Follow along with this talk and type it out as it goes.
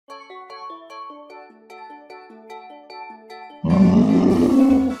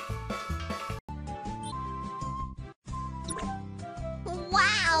Wow!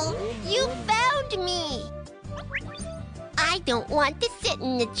 You found me! I don't want to sit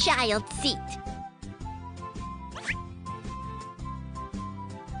in the child seat.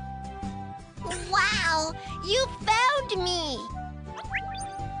 Wow! You found me!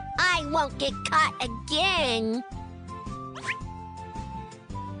 I won't get caught again.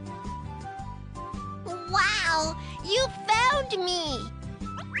 Wow! You found me!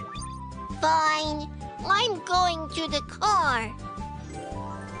 Fine. I'm going to the car.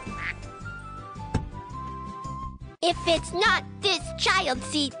 If it's not this child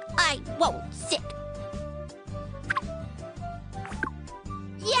seat, I won't sit.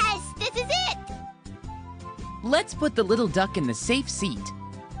 Yes, this is it! Let's put the little duck in the safe seat.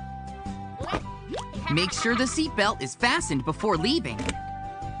 Make sure the seatbelt is fastened before leaving.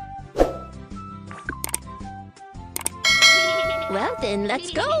 Well then,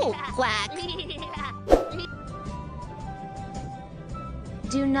 let's go, Quack.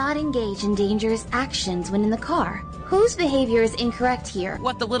 Do not engage in dangerous actions when in the car. Whose behavior is incorrect here?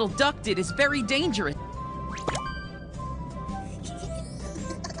 What the little duck did is very dangerous.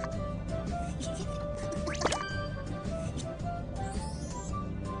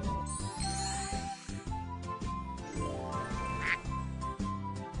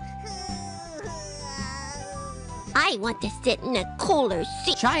 I want to sit in a cooler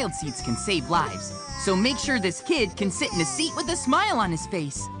seat. Child seats can save lives, so make sure this kid can sit in a seat with a smile on his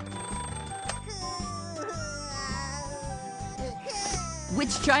face.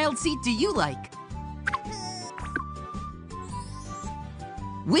 Which child seat do you like?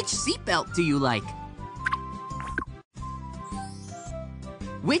 Which seatbelt do you like?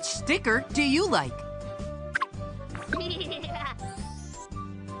 Which sticker do you like?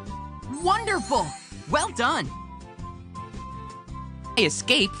 Wonderful! Well done! I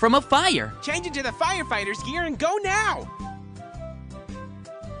escaped from a fire. Change into the firefighter's gear and go now!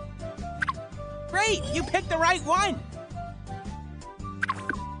 Great! You picked the right one!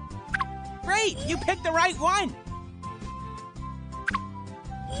 Great! You picked the right one!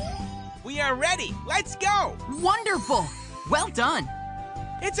 We are ready! Let's go! Wonderful! Well done!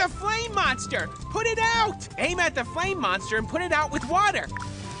 It's a flame monster! Put it out! Aim at the flame monster and put it out with water!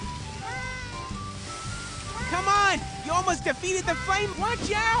 Come on! You almost defeated the flame!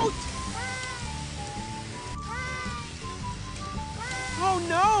 Watch out! Oh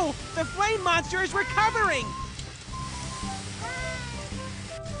no! The flame monster is recovering!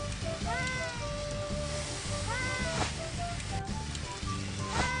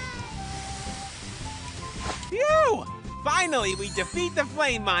 Phew! Finally, we defeat the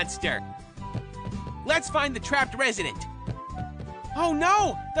flame monster! Let's find the trapped resident. Oh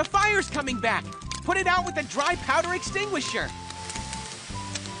no! The fire's coming back! Put it out with a dry powder extinguisher!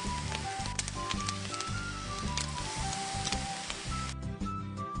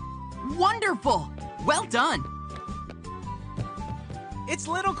 Wonderful! Well done! It's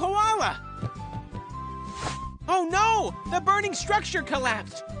Little Koala! Oh no! The burning structure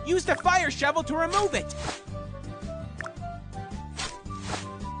collapsed! Use the fire shovel to remove it!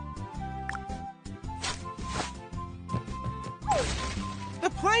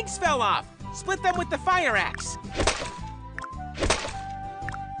 The planks fell off! Split them with the fire axe!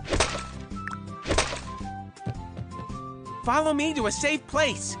 Follow me to a safe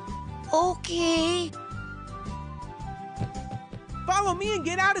place! Okay. Follow me and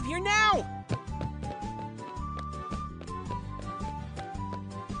get out of here now!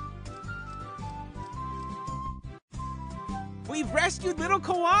 We've rescued Little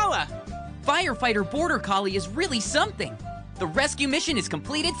Koala! Firefighter Border Collie is really something! The rescue mission is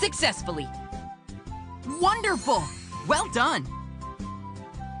completed successfully! Wonderful! Well done!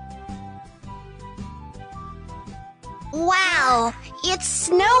 Wow, it's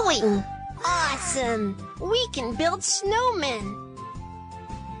snowing! Awesome! We can build snowmen!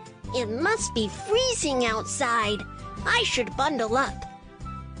 It must be freezing outside. I should bundle up.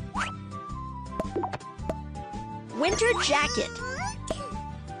 Winter jacket.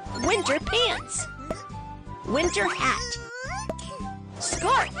 Winter pants. Winter hat.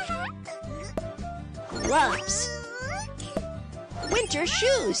 Scarf. Gloves. Winter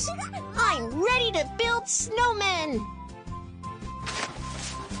shoes. I'm ready to build snowmen!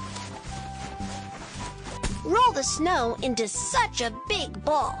 Roll the snow into such a big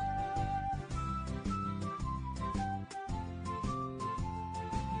ball.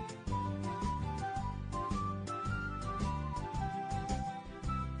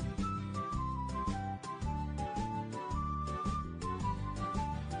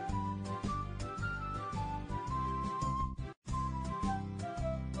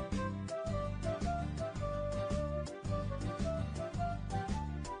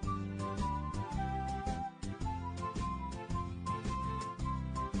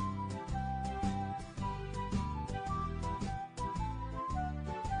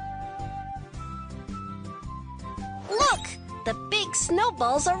 big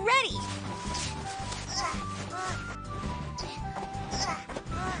snowballs are ready.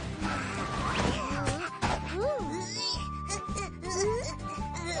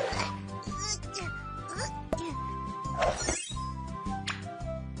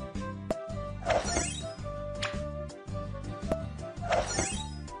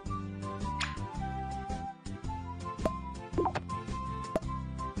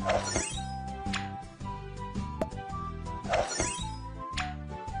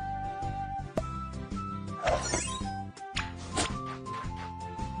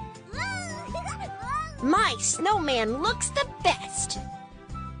 My snowman looks the best.